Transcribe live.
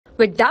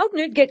With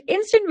Doubtnut, get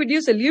instant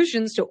video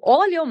solutions to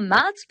all your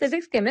maths,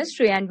 physics,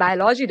 chemistry, and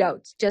biology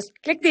doubts. Just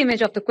click the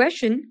image of the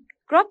question,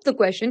 crop the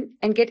question,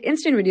 and get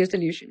instant video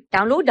solution.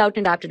 Download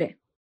Doubtnut app today.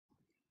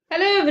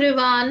 Hello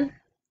everyone.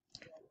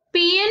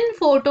 PN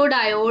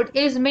photodiode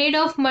is made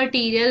of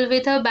material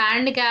with a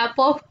band gap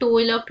of 2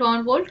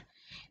 electron volt.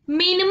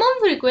 Minimum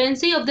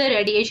frequency of the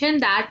radiation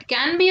that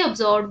can be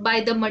absorbed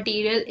by the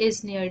material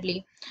is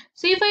nearly.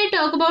 So if I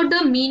talk about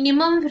the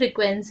minimum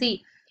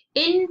frequency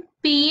in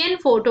PN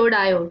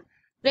photodiode,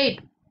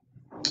 right?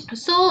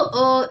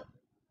 So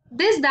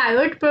this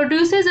diode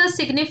produces a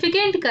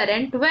significant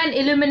current when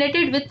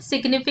illuminated with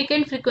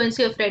significant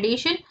frequency of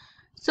radiation.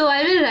 So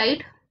I will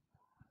write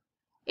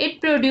it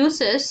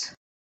produces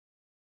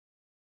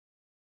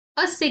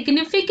a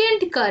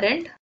significant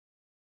current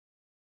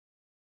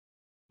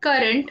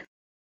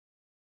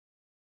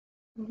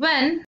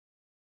when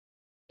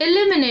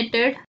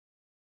illuminated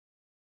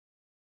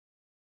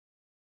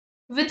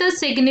with a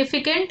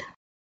significant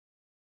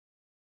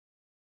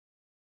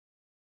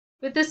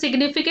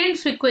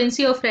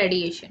frequency of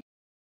radiation.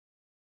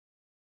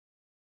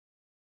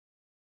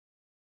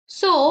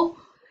 So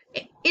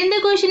in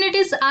the question it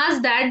is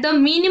asked that the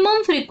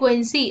minimum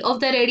frequency of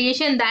the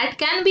radiation that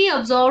can be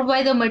absorbed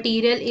by the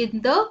material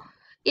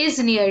is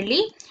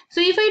nearly.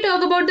 So if I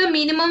talk about the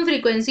minimum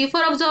frequency,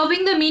 for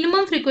absorbing the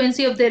minimum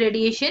frequency of the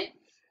radiation,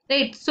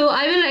 right? So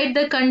I will write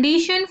the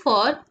condition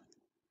for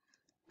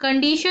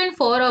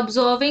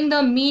absorbing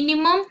the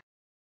minimum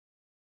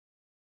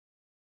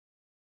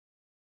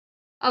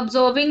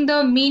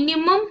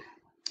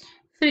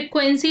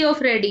frequency of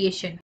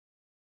radiation.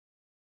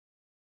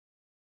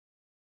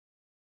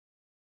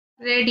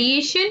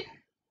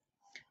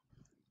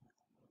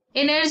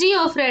 Energy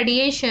of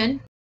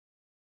radiation,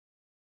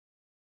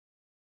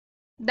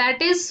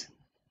 that is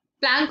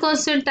Planck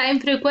constant time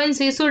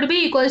frequency, should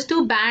be equals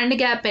to band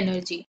gap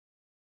energy.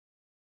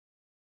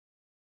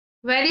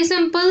 Very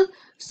simple.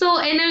 So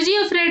energy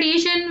of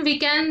radiation, we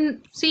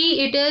can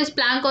see it is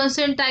Planck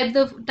constant type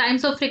the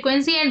times of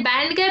frequency, and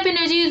band gap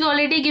energy is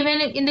already given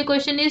in the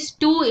question is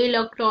 2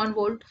 electron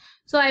volt.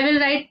 So I will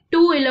write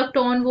 2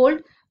 electron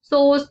volt.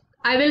 So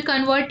I will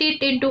convert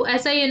it into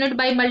SI unit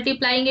by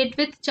multiplying it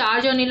with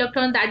charge on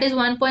electron, that is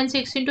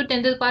 1.6 into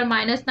 10 to the power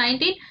minus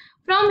 19.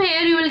 From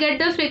here you will get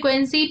the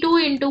frequency 2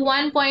 into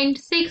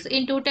 1.6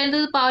 into 10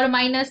 to the power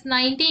minus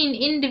 19.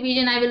 In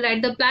division I will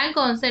write the Planck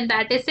constant,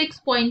 that is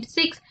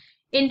 6.6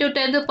 into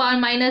 10 to the power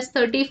minus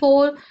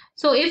 34.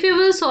 So if you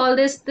will solve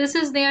this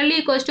is nearly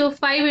equals to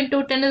 5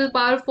 into 10 to the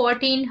power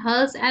 14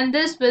 Hertz, and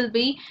this will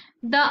be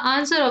the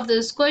answer of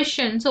this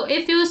question. So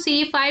if you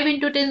see 5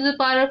 into 10 to the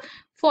power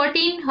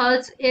 14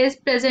 Hertz is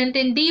present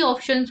in D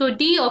option, so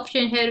D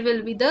option here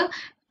will be the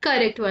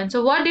correct one.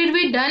 So what did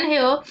we done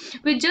here?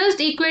 We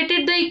just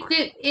equated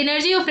the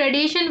energy of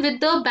radiation with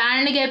the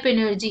band gap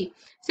energy,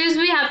 since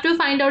we have to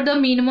find out the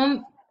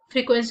minimum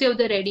frequency of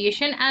the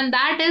radiation, and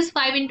that is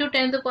 5 into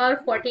 10 to the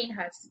power 14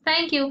 Hertz.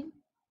 Thank you.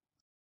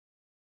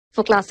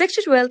 For class 6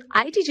 to 12,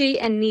 IIT JEE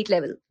and NEET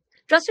level.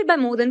 Trusted by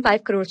more than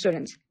 5 crore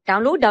students.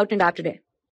 Download Doubtnut app today.